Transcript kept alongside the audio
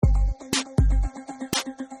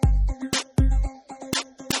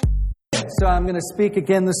So I'm going to speak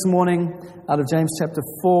again this morning out of James chapter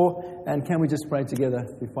 4. And can we just pray together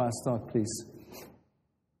before I start, please?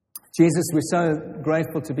 Jesus, we're so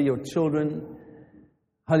grateful to be your children.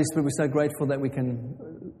 Holy Spirit, we're so grateful that we can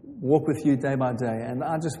walk with you day by day. And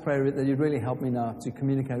I just pray that you'd really help me now to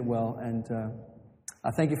communicate well. And I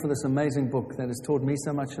thank you for this amazing book that has taught me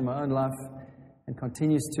so much in my own life and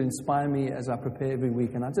continues to inspire me as I prepare every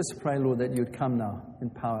week. And I just pray, Lord, that you'd come now in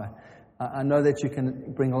power. I know that you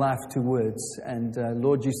can bring life to words. And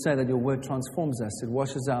Lord, you say that your word transforms us. It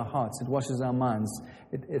washes our hearts. It washes our minds.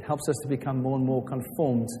 It helps us to become more and more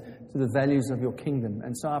conformed to the values of your kingdom.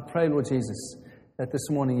 And so I pray, Lord Jesus, that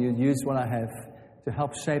this morning you'd use what I have to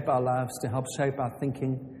help shape our lives, to help shape our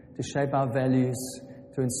thinking, to shape our values,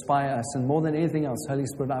 to inspire us. And more than anything else, Holy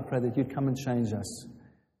Spirit, I pray that you'd come and change us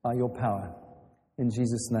by your power. In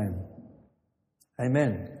Jesus' name.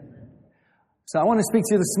 Amen. So I want to speak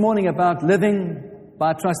to you this morning about living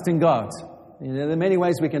by trusting God. You know, there are many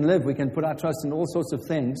ways we can live. We can put our trust in all sorts of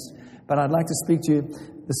things. But I'd like to speak to you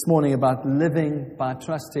this morning about living by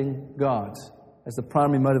trusting God as the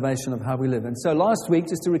primary motivation of how we live. And so last week,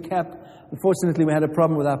 just to recap, unfortunately we had a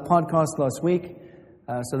problem with our podcast last week.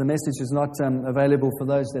 So the message is not available for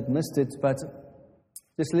those that missed it. But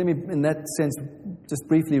just let me, in that sense, just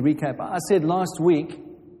briefly recap. I said last week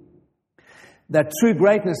that true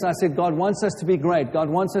greatness, I said God wants us to be great. God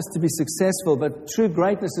wants us to be successful. But true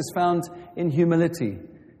greatness is found in humility.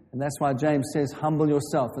 And that's why James says, humble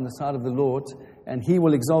yourself in the sight of the Lord, and He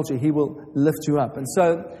will exalt you. He will lift you up. And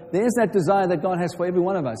so there is that desire that God has for every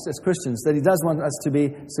one of us as Christians, that He does want us to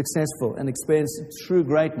be successful and experience true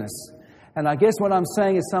greatness. And I guess what I'm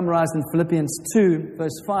saying is summarized in Philippians 2,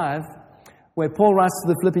 verse 5, where Paul writes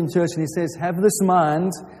to the Philippian church and he says, have this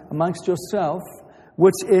mind amongst yourself,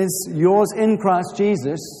 which is yours in Christ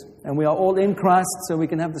Jesus. And we are all in Christ, so we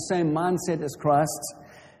can have the same mindset as Christ,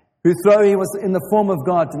 who, though He was in the form of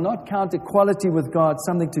God, did not count equality with God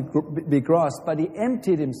something to be grasped, but He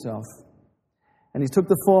emptied Himself. And He took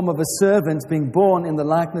the form of a servant, being born in the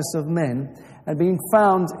likeness of men, and being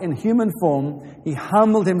found in human form, He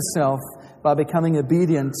humbled Himself by becoming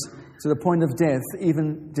obedient to the point of death,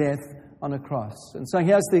 even death on a cross. And so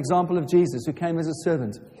here's the example of Jesus, who came as a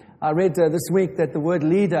servant. I read this week that the word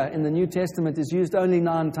leader in the New Testament is used only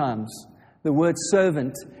 9 times. The word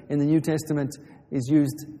servant in the New Testament is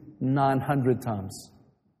used 900 times.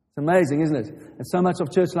 It's amazing, isn't it? And so much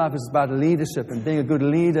of church life is about leadership and being a good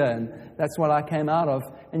leader, and that's what I came out of.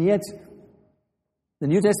 And yet, the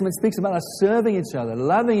New Testament speaks about us serving each other,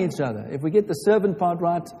 loving each other. If we get the servant part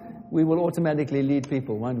right, we will automatically lead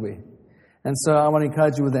people, won't we? And so I want to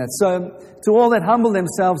encourage you with that. So, to all that humble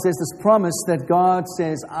themselves, there's this promise that God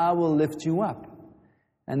says, I will lift you up.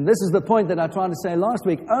 And this is the point that I tried to say last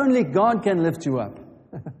week. Only God can lift you up.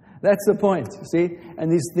 That's the point, see?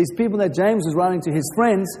 And these people that James was writing to his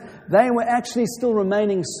friends, they were actually still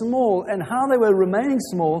remaining small. And how they were remaining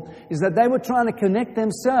small is that they were trying to connect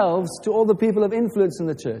themselves to all the people of influence in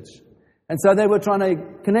the church. And so they were trying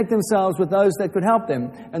to connect themselves with those that could help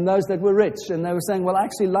them and those that were rich. And they were saying, well, I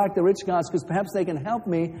actually like the rich guys because perhaps they can help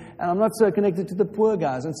me, and I'm not so connected to the poor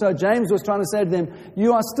guys. And so James was trying to say to them,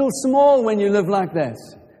 you are still small when you live like that.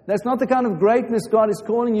 That's not the kind of greatness God is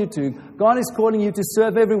calling you to. God is calling you to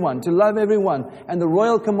serve everyone, to love everyone. And the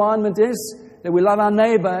royal commandment is that we love our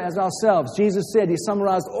neighbor as ourselves. Jesus said, He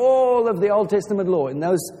summarized all of the Old Testament law in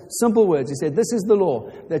those simple words. He said, this is the law,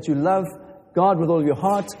 that you love God with all your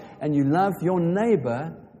heart and you love your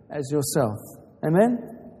neighbor as yourself. Amen?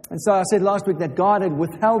 And so I said last week that God had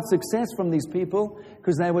withheld success from these people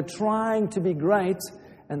because they were trying to be great,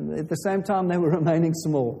 and at the same time they were remaining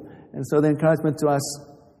small. And so the encouragement to us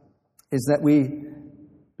is that we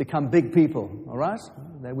become big people, all right?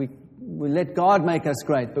 That we let God make us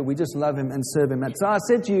great, but we just love Him and serve Him. And so I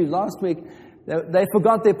said to you last week, they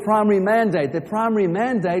forgot their primary mandate. Their primary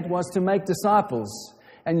mandate was to make disciples.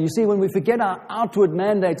 And you see, when we forget our outward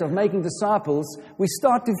mandate of making disciples, we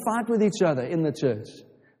start to fight with each other in the church.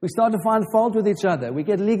 We start to find fault with each other. We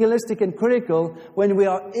get legalistic and critical when we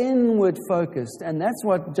are inward focused. And that's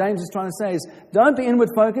what James is trying to say is, don't be inward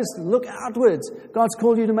focused, look outwards. God's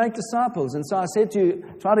called you to make disciples. And so I said to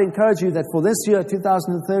you, try to encourage you that for this year,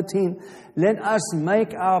 2013, let us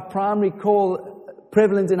make our primary call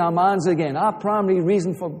prevalent in our minds again. Our primary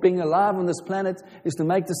reason for being alive on this planet is to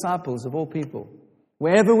make disciples of all people,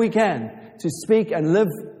 wherever we can, to speak and live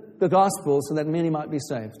the gospel so that many might be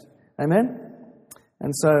saved. Amen?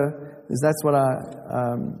 And so that's what I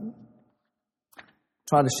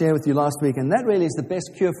tried to share with you last week. And that really is the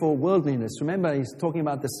best cure for worldliness. Remember, he's talking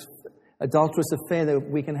about this adulterous affair that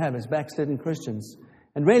we can have as backslidden Christians.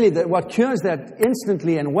 And really, what cures that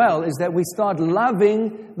instantly and well is that we start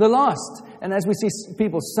loving the lost. And as we see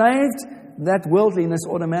people saved, that worldliness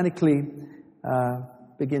automatically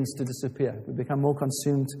begins to disappear. We become more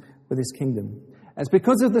consumed with His kingdom. And it's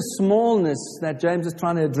because of the smallness that James is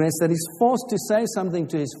trying to address that he's forced to say something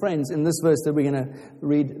to his friends in this verse that we're going to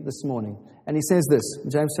read this morning. And he says this, in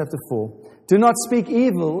James chapter 4, "Do not speak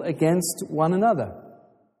evil against one another."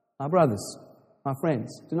 My brothers, my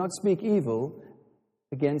friends, do not speak evil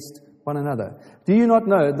against one another. Do you not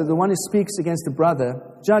know that the one who speaks against a brother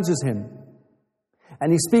judges him?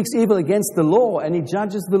 And he speaks evil against the law, and he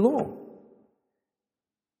judges the law.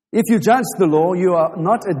 If you judge the law, you are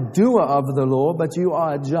not a doer of the law, but you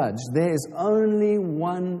are a judge. There is only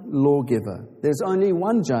one lawgiver. There's only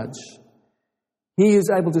one judge. He is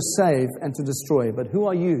able to save and to destroy. But who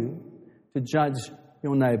are you to judge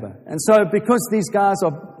your neighbor? And so because these guys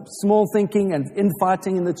are small thinking and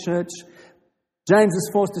infighting in the church, James is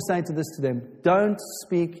forced to say to them, don't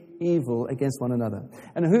speak evil against one another.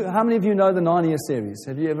 And how many of you know the Narnia series?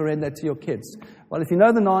 Have you ever read that to your kids? Well, if you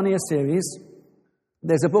know the Narnia series,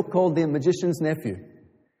 there's a book called The Magician's Nephew.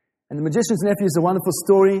 And The Magician's Nephew is a wonderful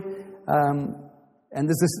story. And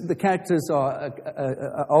the characters are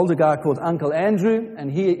an older guy called Uncle Andrew,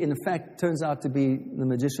 and he, in fact, turns out to be the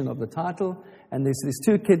magician of the title. And there's these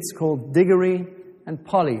two kids called Diggory and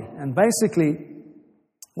Polly. And basically,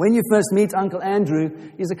 when you first meet Uncle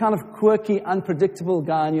Andrew, he's a kind of quirky, unpredictable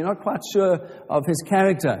guy, and you're not quite sure of his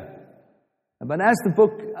character. But as the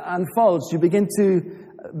book unfolds, you begin to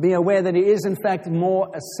be aware that he is, in fact, more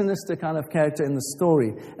a sinister kind of character in the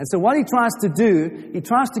story. And so what he tries to do, he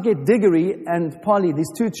tries to get Diggory and Polly,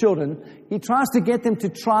 these two children, he tries to get them to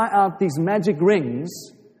try out these magic rings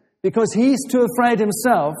because he's too afraid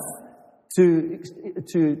himself to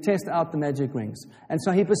test out the magic rings. And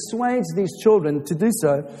so he persuades these children to do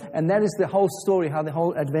so, and that is the whole story, how the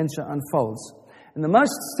whole adventure unfolds. And the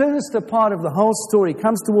most sinister part of the whole story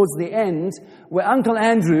comes towards the end, where Uncle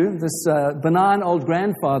Andrew, this benign old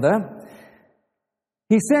grandfather,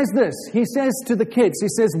 he says this. He says to the kids, he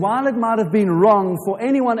says, while it might have been wrong for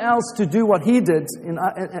anyone else to do what he did,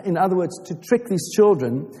 in other words, to trick these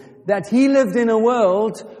children, that he lived in a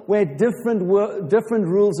world where different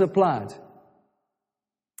rules applied.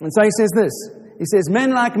 And so he says this. He says,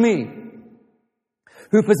 men like me,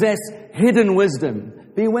 who possess hidden wisdom.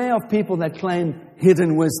 Beware of people that claim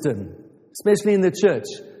hidden wisdom, especially in the church.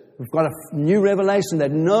 We've got a new revelation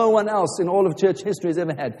that no one else in all of church history has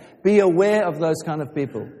ever had. Be aware of those kind of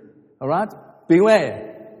people. All right?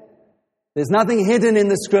 Beware. There's nothing hidden in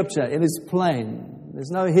the Scripture. It is plain.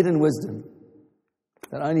 There's no hidden wisdom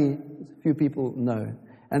that only a few people know.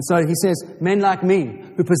 And so he says, men like me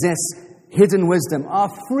who possess hidden wisdom are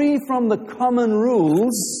free from the common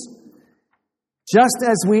rules, just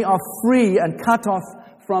as we are free and cut off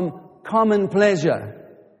from common pleasure.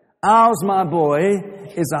 Ours, my boy,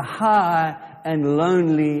 is a high and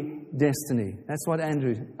lonely destiny. That's what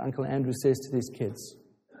Uncle Andrew says to these kids.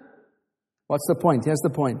 What's the point? Here's the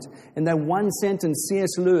point. In that one sentence,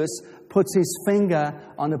 C.S. Lewis puts his finger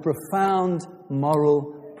on a profound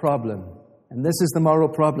moral problem. And this is the moral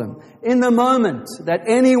problem. In the moment that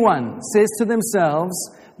anyone says to themselves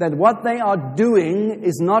that what they are doing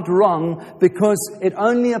is not wrong because it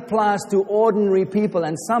only applies to ordinary people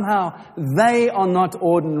and somehow they are not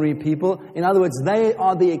ordinary people, in other words, they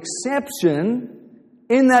are the exception,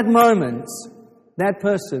 in that moment, that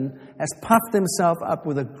person has puffed themselves up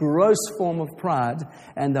with a gross form of pride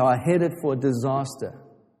and they are headed for disaster.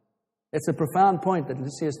 It's a profound point that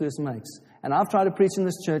C.S. Lewis makes. And I've tried to preach in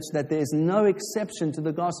this church that there is no exception to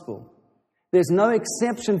the gospel. There's no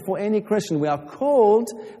exception for any Christian. We are called,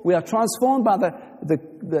 we are transformed by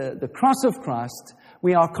the cross of Christ.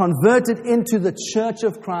 We are converted into the church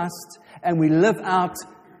of Christ, and we live out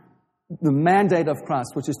the mandate of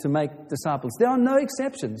Christ, which is to make disciples. There are no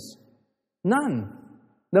exceptions. None.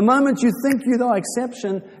 The moment you think you're the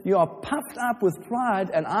exception, you are puffed up with pride,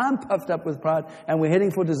 and I'm puffed up with pride, and we're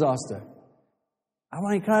heading for disaster. I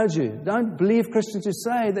want to encourage you, don't believe Christians who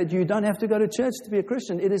say that you don't have to go to church to be a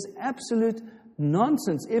Christian. It is absolute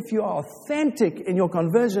nonsense. If you are authentic in your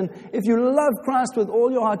conversion, if you love Christ with all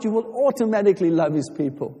your heart, you will automatically love His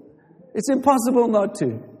people. It's impossible not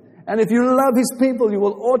to. And if you love His people, you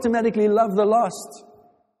will automatically love the lost.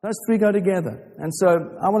 Those three go together. And so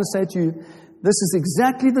I want to say to you, this is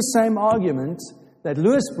exactly the same argument that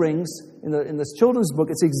Lewis brings in this children's book.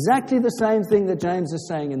 It's exactly the same thing that James is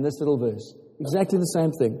saying in this little verse. Exactly the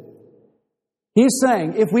same thing. He's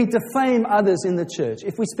saying if we defame others in the church,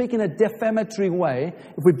 if we speak in a defamatory way,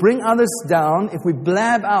 if we bring others down, if we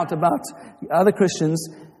blab out about other Christians,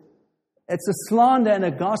 it's a slander and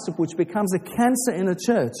a gossip which becomes a cancer in a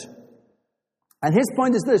church. And his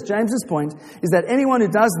point is this, James's point, is that anyone who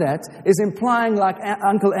does that is implying, like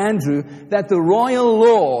Uncle Andrew, that the royal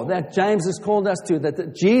law that James has called us to,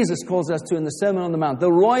 that Jesus calls us to in the Sermon on the Mount,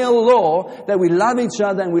 the royal law that we love each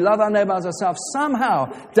other and we love our neighbor as ourselves, somehow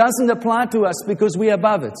doesn't apply to us because we're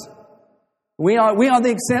above it. We are the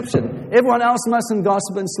exception. Everyone else mustn't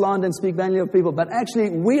gossip and slander and speak badly of people, but actually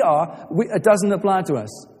it doesn't apply to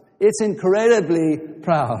us. It's incredibly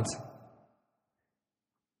proud.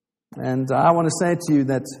 And I want to say to you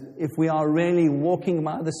that if we are really walking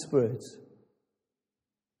by the Spirit,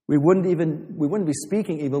 we wouldn't be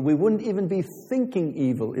speaking evil. We wouldn't even be thinking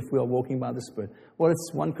evil if we are walking by the Spirit. What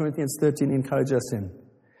does 1 Corinthians 13 encourage us in?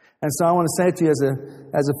 And so I want to say to you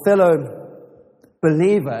as a fellow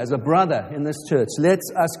believer, as a brother in this church, let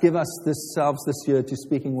us give ourselves this year to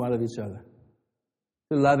speaking well of each other,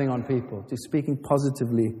 to loving on people, to speaking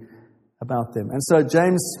positively about them. And so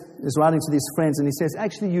James is writing to these friends and he says,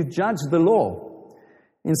 actually, you judge the law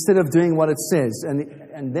instead of doing what it says.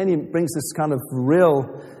 And then he brings this kind of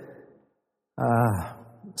real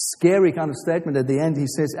scary kind of statement at the end. He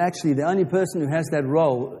says, actually, the only person who has that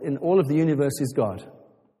role in all of the universe is God.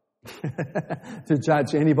 To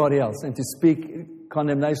judge anybody else and to speak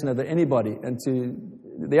condemnation over anybody. And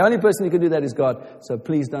the only person who can do that is God. So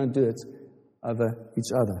please don't do it over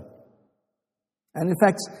each other. And in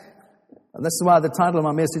fact, that's why the title of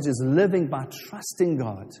my message is Living by Trusting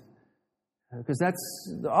God. Because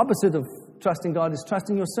that's the opposite of trusting God is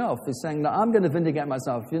trusting yourself. Is saying, no, I'm going to vindicate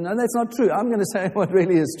myself. That's not true. I'm going to say what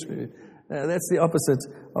really is true. That's the opposite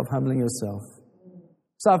of humbling yourself.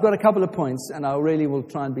 So I've got a couple of points, and I really will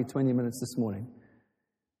try and be 20 minutes this morning.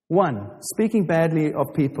 1, speaking badly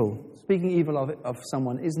of people, speaking evil of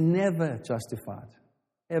someone is never justified.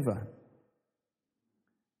 Ever.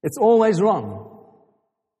 It's always wrong.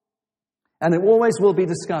 And it always will be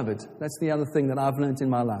discovered. That's the other thing that I've learned in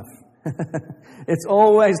my life. It's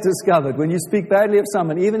always discovered. When you speak badly of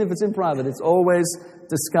someone, even if it's in private, it's always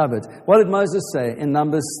discovered. What did Moses say in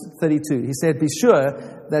Numbers 32? He said, be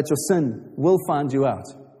sure that your sin will find you out.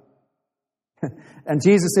 And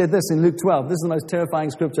Jesus said this in Luke 12. This is the most terrifying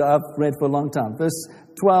scripture I've read for a long time. Luke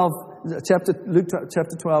chapter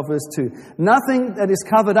 12, verse 2. Nothing that is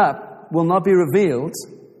covered up will not be revealed,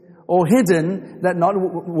 or hidden that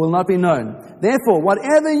will not be known. Therefore,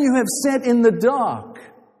 whatever you have said in the dark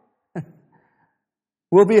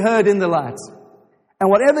will be heard in the light. And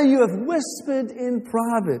whatever you have whispered in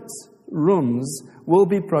private rooms will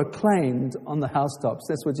be proclaimed on the housetops.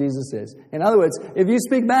 That's what Jesus says. In other words, if you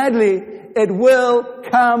speak badly, it will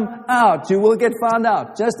come out. You will get found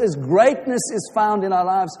out. Just as greatness is found in our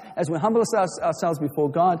lives, as we humble ourselves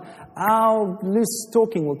before God, our loose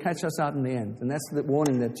talking will catch us out in the end. And that's the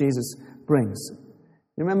warning that Jesus brings.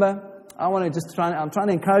 Remember, I'm trying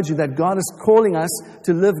to encourage you that God is calling us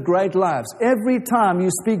to live great lives. Every time you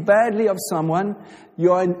speak badly of someone,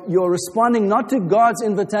 you're responding not to God's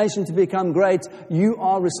invitation to become great. You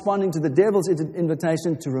are responding to the devil's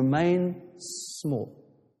invitation to remain small,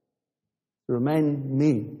 to remain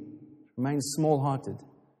mean, to remain small-hearted,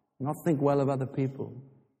 not think well of other people.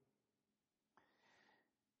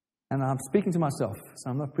 And I'm speaking to myself, so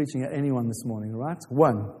I'm not preaching at anyone this morning, right?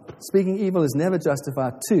 1, speaking evil is never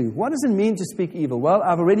justified. 2, what does it mean to speak evil? Well,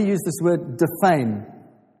 I've already used this word, defame.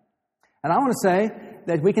 And I want to say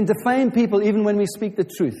that we can defame people even when we speak the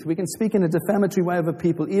truth. We can speak in a defamatory way over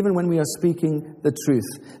people even when we are speaking the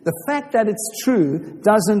truth. The fact that it's true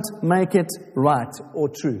doesn't make it right or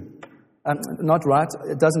true. Not right,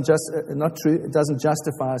 not true, it doesn't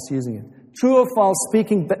justify us using it. True or false,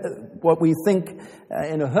 speaking what we think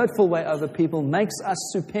in a hurtful way over people makes us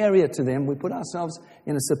superior to them. We put ourselves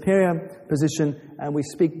in a superior position and we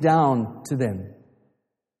speak down to them.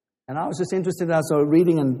 And I was just interested as I was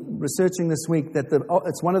reading and researching this week that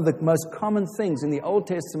it's one of the most common things in the Old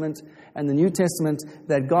Testament and the New Testament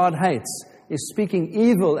that God hates is speaking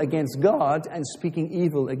evil against God and speaking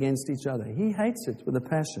evil against each other. He hates it with a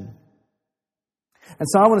passion. And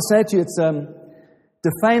so I want to say to you, it's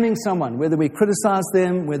defaming someone, whether we criticize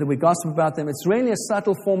them, whether we gossip about them, it's really a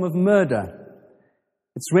subtle form of murder.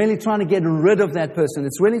 It's really trying to get rid of that person.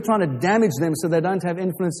 It's really trying to damage them so they don't have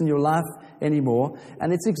influence in your life anymore.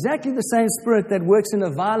 And it's exactly the same spirit that works in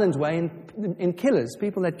a violent way in killers,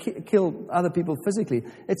 people that kill other people physically.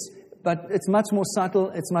 But it's much more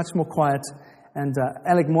subtle, it's much more quiet. And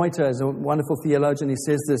Alec Moiter is a wonderful theologian. He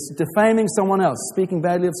says this, defaming someone else, speaking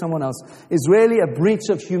badly of someone else, is really a breach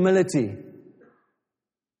of humility.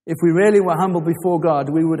 If we really were humble before God,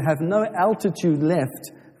 we would have no altitude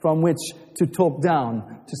left from which to talk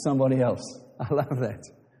down to somebody else. I love that.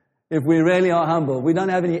 If we really are humble, we don't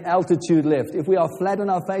have any altitude left. If we are flat on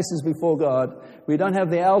our faces before God, we don't have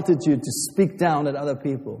the altitude to speak down at other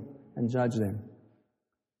people and judge them.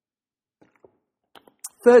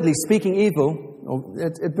 Thirdly, speaking evil,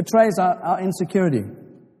 it betrays our insecurity.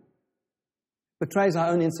 It betrays our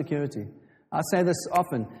own insecurity. I say this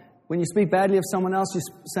often. When you speak badly of someone else, you're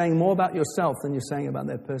saying more about yourself than you're saying about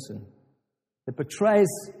that person. It betrays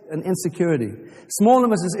an insecurity.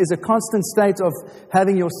 Smallness is a constant state of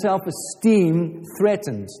having your self-esteem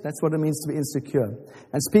threatened. That's what it means to be insecure.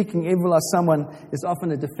 And speaking evil of someone is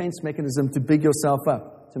often a defense mechanism to big yourself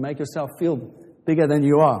up, to make yourself feel bigger than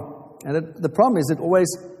you are. And the problem is it always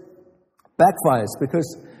backfires,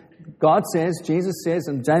 because God says, Jesus says,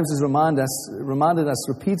 and James has reminded us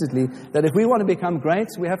repeatedly that if we want to become great,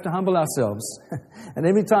 we have to humble ourselves. And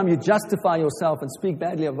every time you justify yourself and speak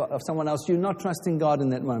badly of someone else, you're not trusting God in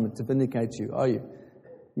that moment to vindicate you, are you?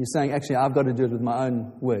 You're saying, actually, I've got to do it with my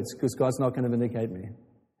own words, because God's not going to vindicate me.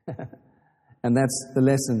 And that's the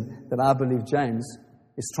lesson that I believe James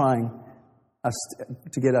is trying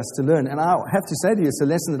to get us to learn. And I have to say to you, it's a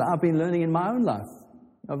lesson that I've been learning in my own life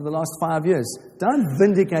over the last 5 years. Don't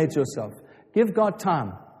vindicate yourself. Give God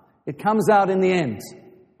time. It comes out in the end.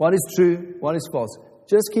 What is true, what is false.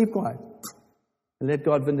 Just keep quiet and let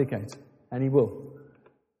God vindicate. And He will.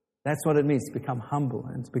 That's what it means to become humble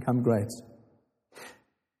and to become great.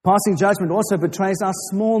 Passing judgment also betrays our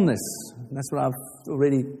smallness. And that's what I've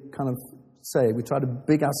already kind of said. We try to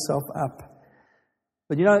big ourselves up.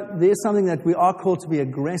 But you know, there's something that we are called to be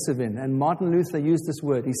aggressive in. And Martin Luther used this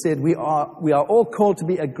word. He said, we are all called to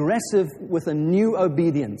be aggressive with a new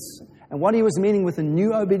obedience. And what he was meaning with a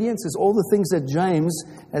new obedience is all the things that James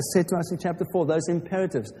has said to us in chapter 4, those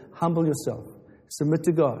imperatives. Humble yourself, submit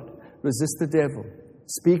to God, resist the devil,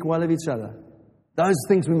 speak well of each other. Those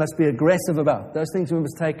things we must be aggressive about. Those things we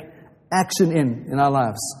must take action in our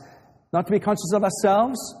lives. Not to be conscious of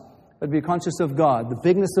ourselves, but be conscious of God, the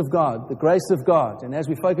bigness of God, the grace of God. And as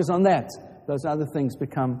we focus on that, those other things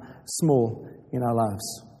become small in our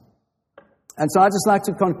lives. And so I'd just like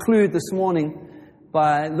to conclude this morning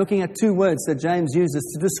by looking at two words that James uses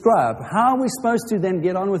to describe how we're supposed to then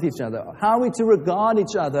get on with each other. How are we to regard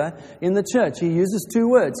each other in the church? He uses two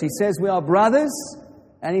words. He says we are brothers,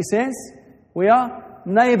 and he says we are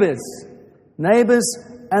neighbors. Neighbors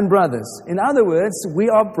and brothers. In other words, we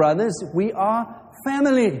are brothers, we are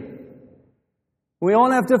family. We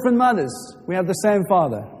all have different mothers. We have the same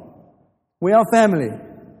father. We are family.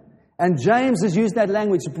 And James has used that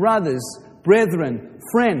language, brothers, brethren,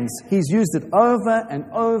 friends. He's used it over and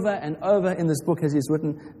over and over in this book as he's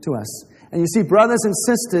written to us. And you see, brothers and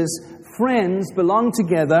sisters, friends belong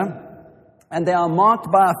together, and they are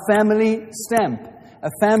marked by a family stamp,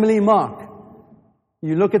 a family mark.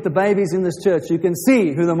 You look at the babies in this church, you can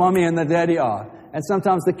see who the mommy and the daddy are. And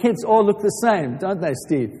sometimes the kids all look the same, don't they,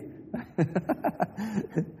 Steve?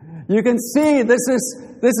 You can see this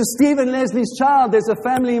is Steve and Leslie's child. There's a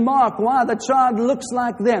family mark. Why? The child looks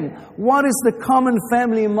like them. What is the common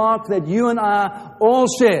family mark that you and I all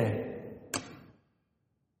share?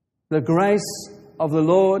 The grace of the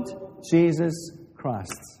Lord Jesus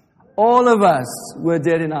Christ. All of us were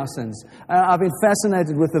dead in our sins. I've been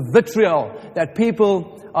fascinated with the vitriol that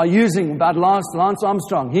people are using about Lance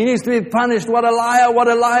Armstrong. He needs to be punished. What a liar, what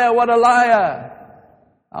a liar, what a liar.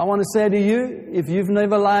 I want to say to you, if you've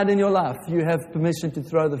never lied in your life, you have permission to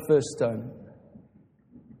throw the first stone.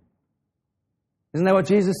 Isn't that what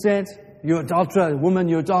Jesus said? You adulterer, woman,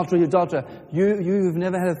 you adulterer, you adulterer. You've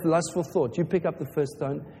never had a lustful thought. You pick up the first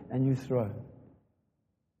stone and you throw.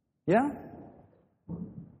 Yeah?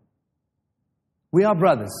 We are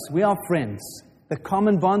brothers. We are friends. The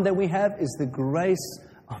common bond that we have is the grace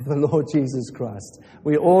of the Lord Jesus Christ.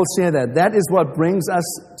 We all share that. That is what brings us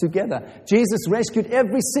together. Jesus rescued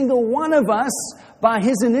every single one of us by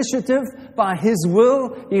His initiative, by His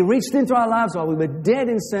will. He reached into our lives while we were dead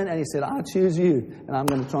in sin, and He said, I choose you, and I'm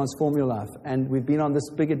going to transform your life. And we've been on this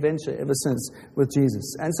big adventure ever since with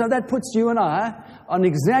Jesus. And so that puts you and I on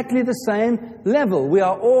exactly the same level. We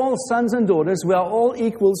are all sons and daughters. We are all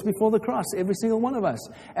equals before the cross, every single one of us.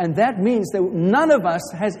 And that means that none of us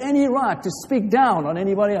has any right to speak down on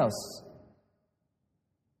anybody else.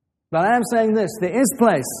 But I am saying this, there is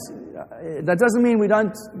place. That doesn't mean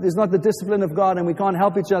there's not the discipline of God and we can't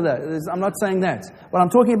help each other. I'm not saying that. What I'm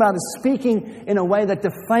talking about is speaking in a way that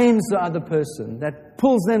defames the other person, that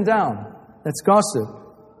pulls them down. That's gossip.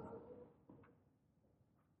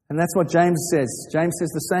 And that's what James says. James says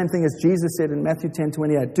the same thing as Jesus said in Matthew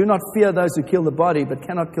 10:28. Do not fear those who kill the body but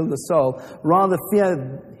cannot kill the soul. Rather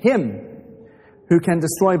fear Him who can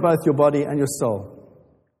destroy both your body and your soul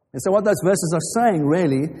And so what those verses are saying,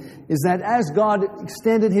 really, is that as God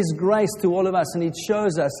extended His grace to all of us, and He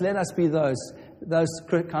chose us, let us be those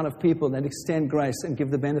kind of people that extend grace and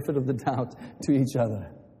give the benefit of the doubt to each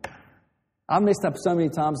other. I've messed up so many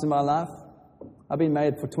times in my life. I've been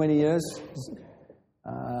married for 20 years.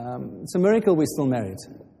 It's a miracle we're still married.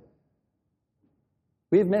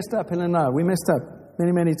 We've messed up, Helen and I. We messed up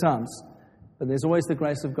many, many times. But there's always the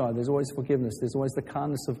grace of God. There's always forgiveness. There's always the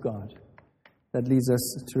kindness of God that leads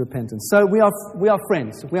us to repentance. So we are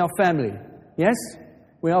friends. We are family. Yes?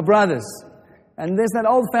 We are brothers. And there's that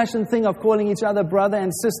old-fashioned thing of calling each other brother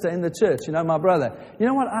and sister in the church. You know, my brother. You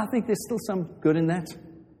know what? I think there's still some good in that.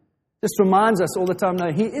 Just reminds us all the time,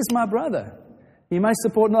 no, he is my brother. He may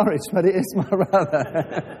support Norwich, but he is my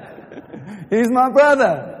brother. He's my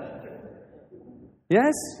brother.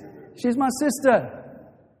 Yes? She's my sister.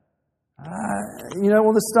 You know,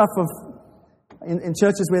 all the stuff of in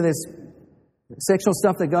churches where there's sexual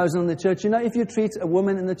stuff that goes on in the church. You know, if you treat a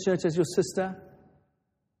woman in the church as your sister,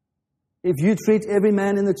 if you treat every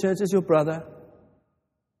man in the church as your brother,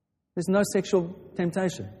 there's no sexual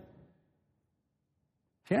temptation.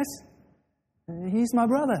 Yes? He's my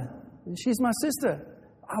brother. She's my sister.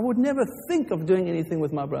 I would never think of doing anything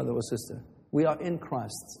with my brother or sister. We are in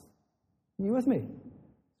Christ. Are you with me?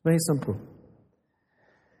 Very simple.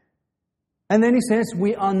 And then he says,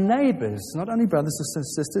 we are neighbors. Not only brothers and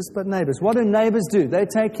sisters, but neighbors. What do neighbors do? They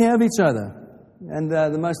take care of each other. And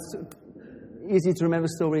the most easy to remember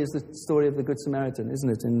story is the story of the Good Samaritan, isn't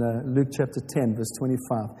it? In Luke chapter 10, verse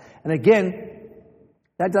 25. And again,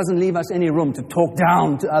 that doesn't leave us any room to talk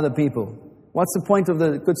down to other people. What's the point of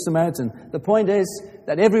the Good Samaritan? The point is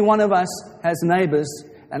that every one of us has neighbors,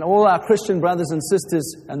 and all our Christian brothers and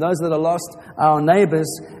sisters and those that are lost are our neighbors,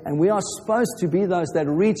 and we are supposed to be those that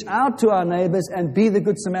reach out to our neighbors and be the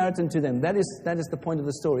Good Samaritan to them. That is the point of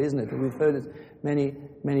the story, isn't it? We've heard it many,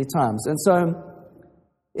 many times. And so,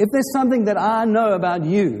 if there's something that I know about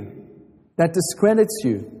you that discredits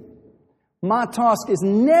you, my task is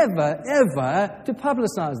never, ever to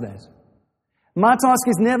publicize that. My task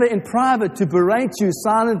is never in private to berate you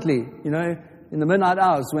silently, you know, in the midnight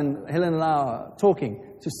hours when Helen and I are talking,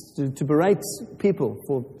 to berate people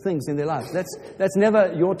for things in their lives. That's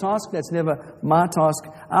never your task. That's never my task.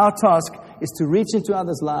 Our task is to reach into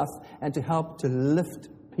others' life and to help to lift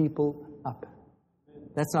people up.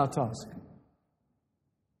 That's our task.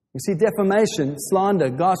 You see, defamation, slander,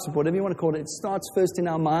 gossip, whatever you want to call it, it starts first in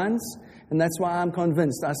our minds, and that's why I'm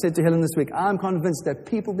convinced. I said to Helen this week, I'm convinced that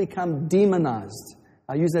people become demonized.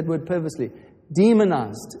 I use that word purposely.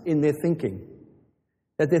 Demonized in their thinking.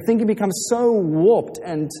 That their thinking becomes so warped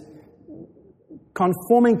and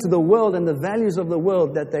conforming to the world and the values of the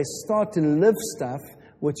world that they start to live stuff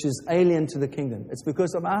which is alien to the kingdom. It's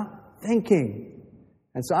because of our thinking.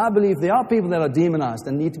 And so I believe there are people that are demonized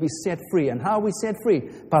and need to be set free. And how are we set free?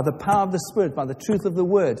 By the power of the Spirit, by the truth of the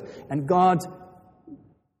Word. And God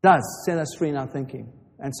does set us free in our thinking.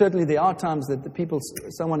 And certainly there are times that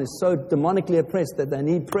someone is so demonically oppressed that they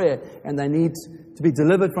need prayer and they need to be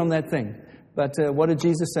delivered from that thing. But what did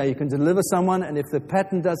Jesus say? You can deliver someone, and if the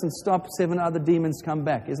pattern doesn't stop, 7 other demons come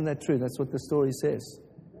back. Isn't that true? That's what the story says.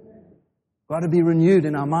 Got to be renewed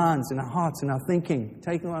in our minds, in our hearts, in our thinking,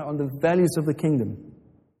 taking on the values of the kingdom.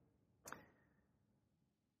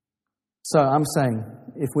 So I'm saying,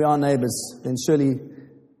 if we are neighbors, then surely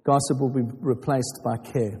gossip will be replaced by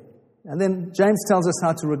care. And then James tells us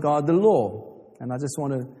how to regard the law. And I just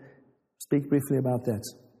want to speak briefly about that.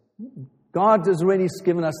 God has already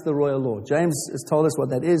given us the royal law. James has told us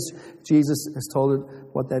what that is. Jesus has told us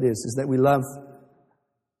what that is that we love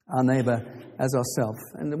our neighbor as ourselves.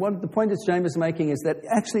 And the point that James is making is that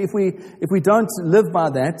actually if we don't live by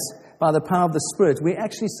that, by the power of the Spirit, we're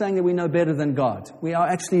actually saying that we know better than God. We are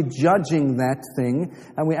actually judging that thing,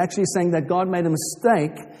 and we're actually saying that God made a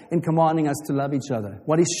mistake in commanding us to love each other.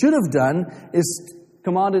 What He should have done is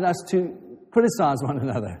commanded us to criticize one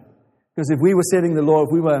another. Because if we were setting the law, if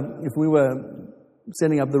we were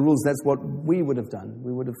setting up the rules, that's what we would have done.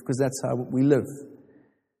 We would have, because that's how we live.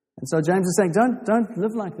 And so James is saying, don't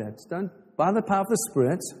live like that. Don't, by the power of the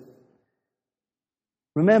Spirit,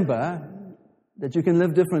 remember that you can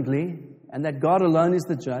live differently, and that God alone is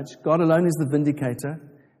the judge, God alone is the vindicator,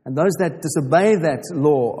 and those that disobey that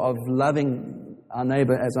law of loving our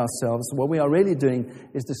neighbor as ourselves, what we are really doing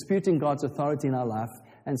is disputing God's authority in our life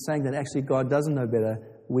and saying that actually God doesn't know better,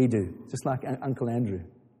 we do, just like Uncle Andrew.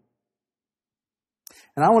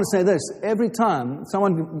 And I want to say this, every time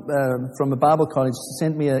someone from a Bible college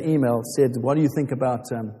sent me an email, said, what do you think about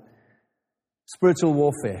spiritual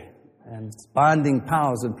warfare and binding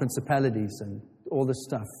powers and principalities and all this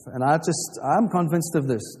stuff. And I'm convinced of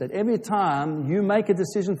this, that every time you make a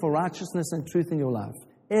decision for righteousness and truth in your life,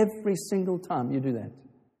 every single time you do that,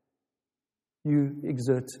 you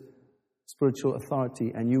exert spiritual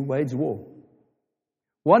authority and you wage war.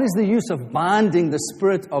 What is the use of binding the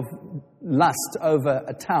spirit of lust over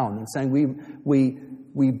a town and saying we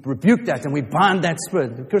rebuke that and we bind that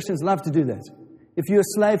spirit? The Christians love to do that. If you're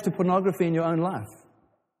a slave to pornography in your own life,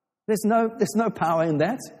 there's no power in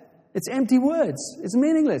that. It's empty words. It's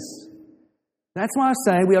meaningless. That's why I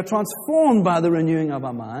say we are transformed by the renewing of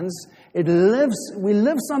our minds. We live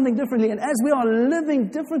something differently, and as we are living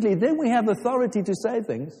differently, then we have authority to say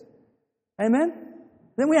things. Amen?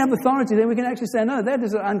 Then we have authority, then we can actually say, no, that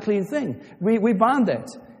is an unclean thing. We bind that.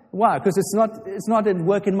 Why? Because it's not at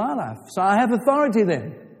work in my life. So I have authority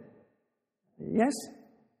then. Yes?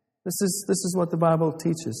 This is what the Bible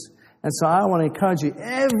teaches. And so I want to encourage you,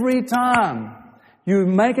 every time you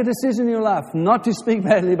make a decision in your life not to speak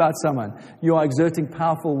badly about someone, you are exerting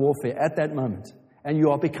powerful warfare at that moment. And you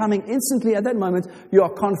are becoming instantly at that moment, you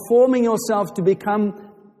are conforming yourself to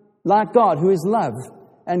become like God, who is love.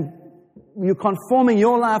 And you're conforming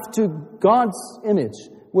your life to God's image,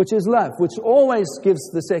 which is love, which always gives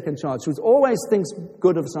the second chance, which always thinks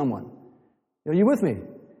good of someone. Are you with me?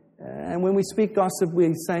 And when we speak gossip,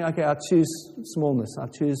 we say, okay, I choose smallness. I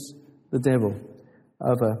choose the devil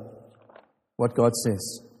over what God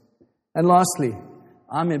says. And lastly,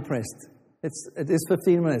 I'm impressed. It is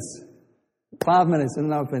 15 minutes, 5 minutes, and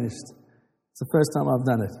now finished. It's the first time I've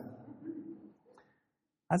done it.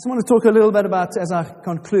 I just want to talk a little bit about, as I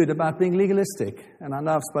conclude, about being legalistic. And I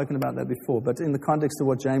know I've spoken about that before, but in the context of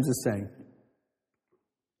what James is saying.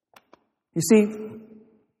 You see,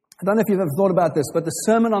 I don't know if you've ever thought about this, but the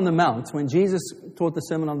Sermon on the Mount, when Jesus taught the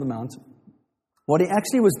Sermon on the Mount, what he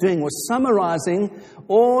actually was doing was summarizing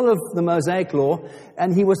all of the Mosaic law,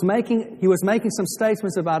 and he was making some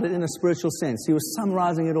statements about it in a spiritual sense. He was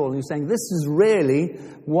summarizing it all. And he was saying, this is really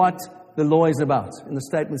what the law is about, in the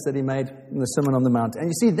statements that he made in the Sermon on the Mount. And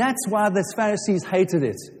you see, that's why the Pharisees hated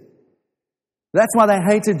it. That's why they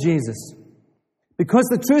hated Jesus. Because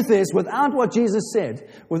the truth is, without what Jesus said,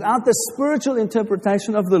 without the spiritual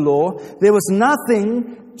interpretation of the law, there was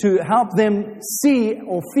nothing to help them see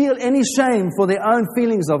or feel any shame for their own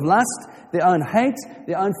feelings of lust, their own hate,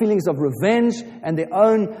 their own feelings of revenge, and their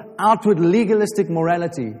own outward legalistic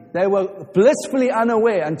morality. They were blissfully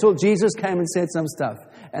unaware until Jesus came and said some stuff.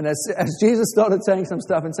 And as Jesus started saying some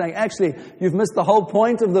stuff and saying, actually, you've missed the whole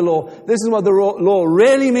point of the law. This is what the law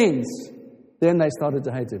really means. Then they started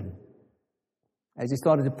to hate him. As he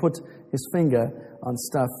started to put his finger on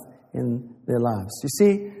stuff in their lives. You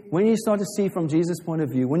see, when you start to see from Jesus' point of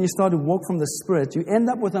view, when you start to walk from the Spirit, you end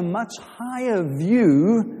up with a much higher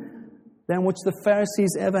view than which the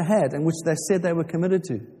Pharisees ever had and which they said they were committed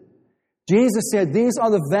to. Jesus said, these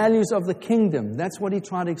are the values of the kingdom. That's what he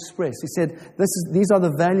tried to express. He said, these are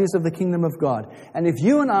the values of the kingdom of God. And if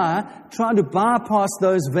you and I try to bypass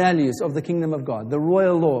those values of the kingdom of God, the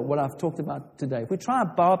royal law, what I've talked about today, if we try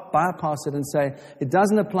to bypass it and say, it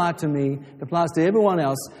doesn't apply to me, it applies to everyone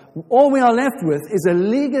else, all we are left with is a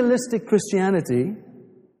legalistic Christianity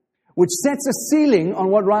which sets a ceiling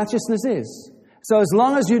on what righteousness is. So as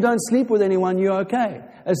long as you don't sleep with anyone, you're okay.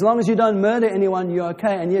 As long as you don't murder anyone, you're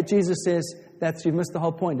okay. And yet Jesus says that you've missed the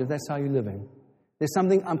whole point if that's how you're living. There's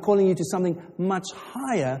something, I'm calling you to something much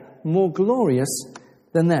higher, more glorious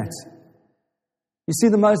than that. You see,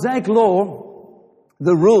 the Mosaic law,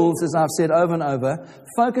 the rules, as I've said over and over,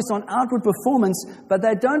 focus on outward performance, but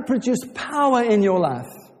they don't produce power in your life.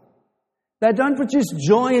 They don't produce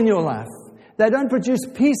joy in your life. They don't produce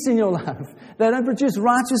peace in your life. They don't produce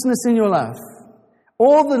righteousness in your life.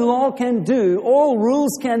 All the law can do, all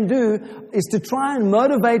rules can do, is to try and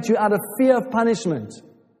motivate you out of fear of punishment.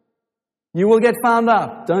 You will get found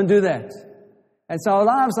out. Don't do that. And so our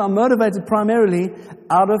lives are motivated primarily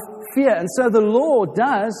out of fear. And so the law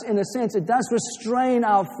does, in a sense, it does restrain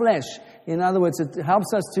our flesh. In other words, it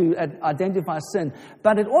helps us to identify sin.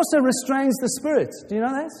 But it also restrains the spirit. Do you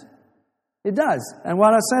know that? It does. And why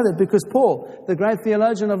do I say that? Because Paul, the great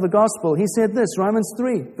theologian of the gospel, he said this, Romans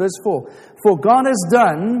 3, verse 4. For God has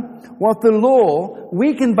done what the law,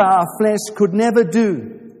 weakened by our flesh, could never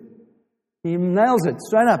do. He nails it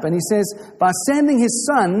straight up. And he says, by sending his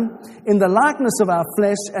Son in the likeness of our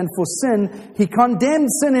flesh and for sin, he condemned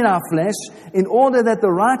sin in our flesh in order that the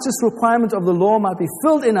righteous requirement of the law might be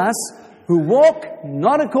filled in us who walk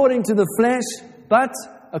not according to the flesh, but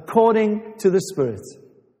according to the Spirit.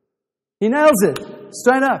 He nails it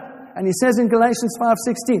straight up. And he says in Galatians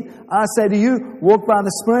 5:16, I say to you, walk by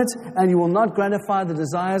the Spirit, and you will not gratify the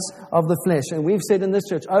desires of the flesh. And we've said in this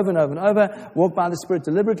church over and over and over, walk by the Spirit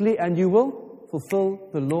deliberately, and you will fulfill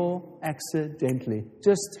the law accidentally,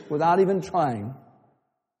 just without even trying.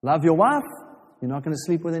 Love your wife, you're not going to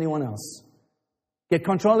sleep with anyone else. Get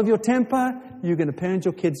control of your temper, you're going to parent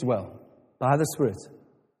your kids well, by the Spirit.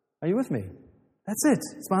 Are you with me? That's it.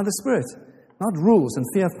 It's by the Spirit, not rules and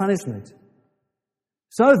fear of punishment.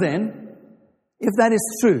 So then, if that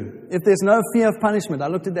is true, if there's no fear of punishment, I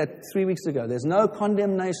looked at that 3 weeks ago, there's no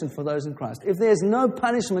condemnation for those in Christ. If there's no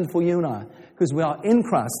punishment for you and I, because we are in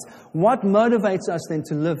Christ, what motivates us then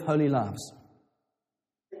to live holy lives?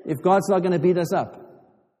 If God's not going to beat us up,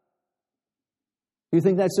 do you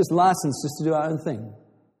think that's just license just to do our own thing?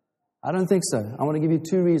 I don't think so. I want to give you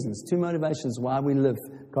 2 reasons, 2 motivations why we live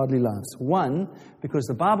godly lives. One, because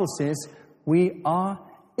the Bible says we are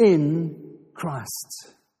in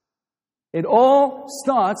Christ. It all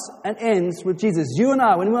starts and ends with Jesus. You and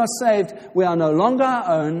I, when we are saved, we are no longer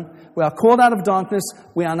our own. We are called out of darkness.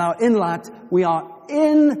 We are now in light. We are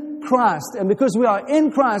in Christ. And because we are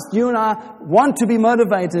in Christ, you and I want to be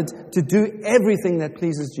motivated to do everything that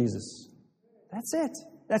pleases Jesus. That's it.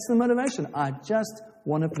 That's the motivation. I just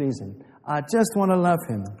want to please Him. I just want to love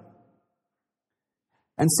Him.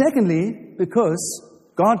 And secondly, because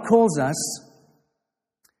God calls us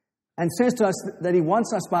and says to us that He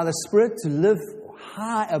wants us by the Spirit to live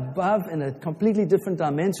high above in a completely different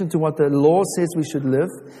dimension to what the law says we should live,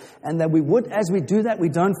 and that we would, as we do that, we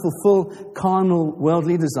don't fulfill carnal,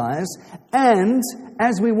 worldly desires. And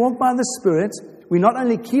as we walk by the Spirit, we not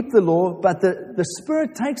only keep the law, but the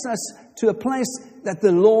Spirit takes us to a place that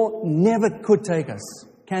the law never could take us,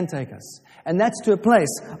 can take us. And that's to a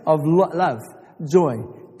place of love, joy,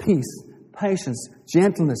 peace, patience,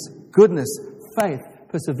 gentleness, goodness, faith,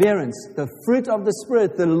 perseverance, the fruit of the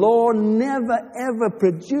Spirit. The law never, ever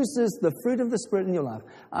produces the fruit of the Spirit in your life.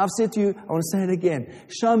 I've said to you, I want to say it again.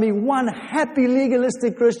 Show me one happy,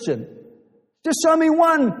 legalistic Christian. Just show me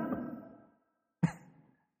one.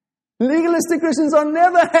 Legalistic Christians are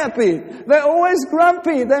never happy. They're always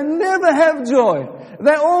grumpy. They never have joy.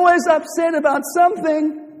 They're always upset about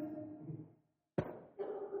something.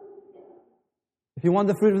 If you want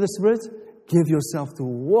the fruit of the Spirit, give yourself to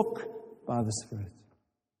walk by the Spirit.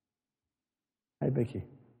 Hey, Becky,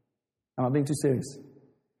 am I being too serious?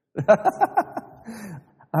 I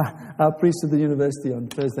preached at the university on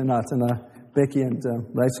Thursday night, and Becky and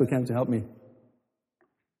Rachel came to help me.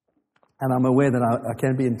 And I'm aware that I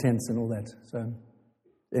can be intense and all that. So,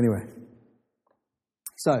 anyway.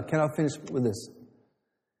 So, can I finish with this?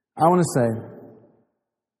 I want to say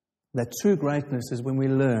that true greatness is when we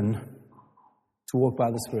learn to walk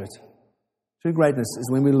by the Spirit. True greatness is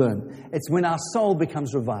when we learn. It's when our soul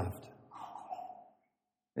becomes revived.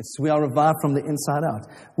 We are revived from the inside out.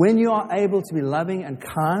 When you are able to be loving and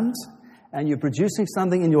kind, and you're producing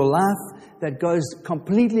something in your life that goes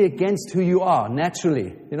completely against who you are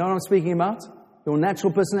naturally. You know what I'm speaking about? Your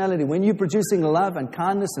natural personality. When you're producing love and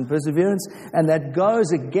kindness and perseverance, and that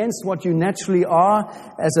goes against what you naturally are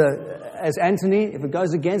as Anthony, if it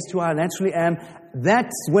goes against who I naturally am,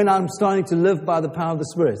 that's when I'm starting to live by the power of the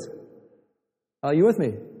Spirit. Are you with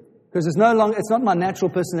me? Because it's not my natural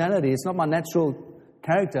personality, it's not my natural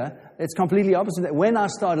character. It's completely opposite. When I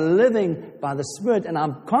start living by the Spirit and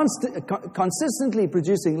I'm consistently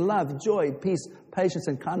producing love, joy, peace, patience,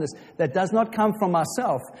 and kindness that does not come from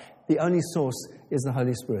myself, the only source is the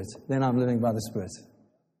Holy Spirit. Then I'm living by the Spirit.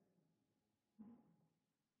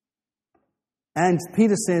 And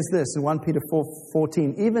Peter says this in 1 Peter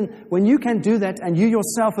 4:14, even when you can do that and you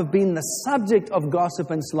yourself have been the subject of gossip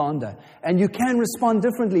and slander, and you can respond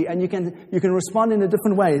differently, and you can respond in a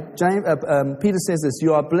different way. Peter says this,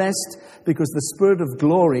 you are blessed because the Spirit of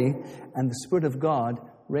glory and the Spirit of God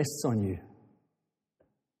rests on you.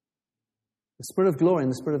 The Spirit of glory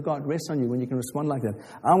and the Spirit of God rests on you when you can respond like that.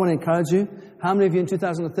 I want to encourage you, how many of you in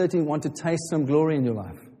 2013 want to taste some glory in your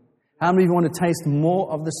life? How many of you want to taste more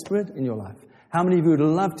of the Spirit in your life? How many of you would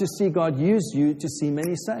love to see God use you to see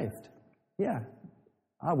many saved? Yeah,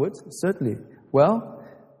 I would, certainly. Well,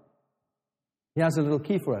 here's a little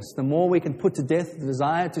key for us. The more we can put to death the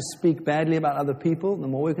desire to speak badly about other people, the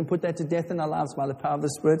more we can put that to death in our lives by the power of the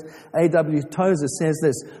Spirit. A.W. Tozer says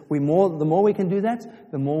this, the more we can do that,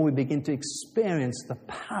 the more we begin to experience the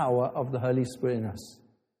power of the Holy Spirit in us.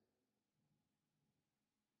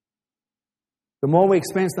 The more we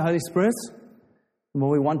experience the Holy Spirit, the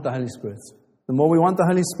more we want the Holy Spirit. The more we want the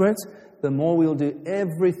Holy Spirit, the more we will do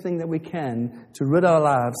everything that we can to rid our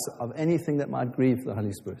lives of anything that might grieve the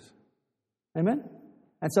Holy Spirit. Amen?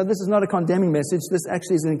 And so this is not a condemning message. This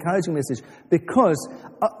actually is an encouraging message, because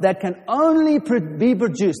that can only be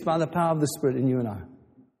produced by the power of the Spirit in you and I.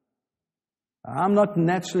 I'm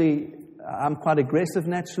quite aggressive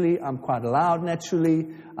naturally. I'm quite loud naturally.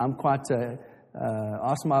 I'm quite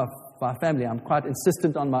ask my family. I'm quite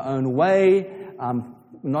insistent on my own way. I'm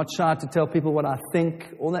not shy to tell people what I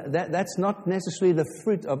think. All that's not necessarily the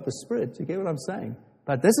fruit of the Spirit. You get what I'm saying?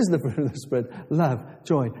 But this is the fruit of the Spirit. Love,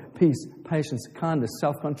 joy, peace, patience, kindness,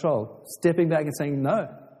 self-control. Stepping back and saying no.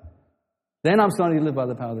 Then I'm starting to live by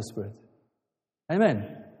the power of the Spirit.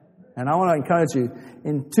 Amen. And I want to encourage you,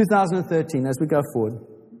 in 2013, as we go forward,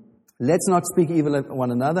 let's not speak evil of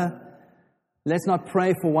one another. Let's not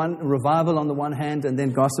pray for one revival on the one hand and then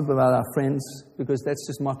gossip about our friends, because that's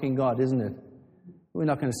just mocking God, isn't it? We're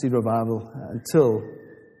not going to see revival until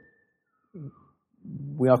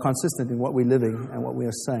we are consistent in what we're living and what we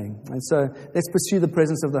are saying. And so let's pursue the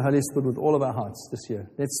presence of the Holy Spirit with all of our hearts this year.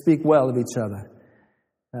 Let's speak well of each other.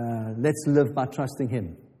 Let's live by trusting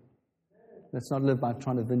Him. Let's not live by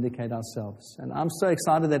trying to vindicate ourselves. And I'm so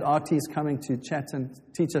excited that RT is coming to chat and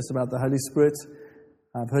teach us about the Holy Spirit.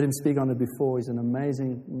 I've heard him speak on it before. He's an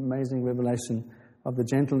amazing, amazing revelation of the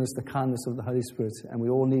gentleness, the kindness of the Holy Spirit. And we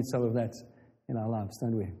all need some of that in our lives,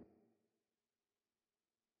 don't we?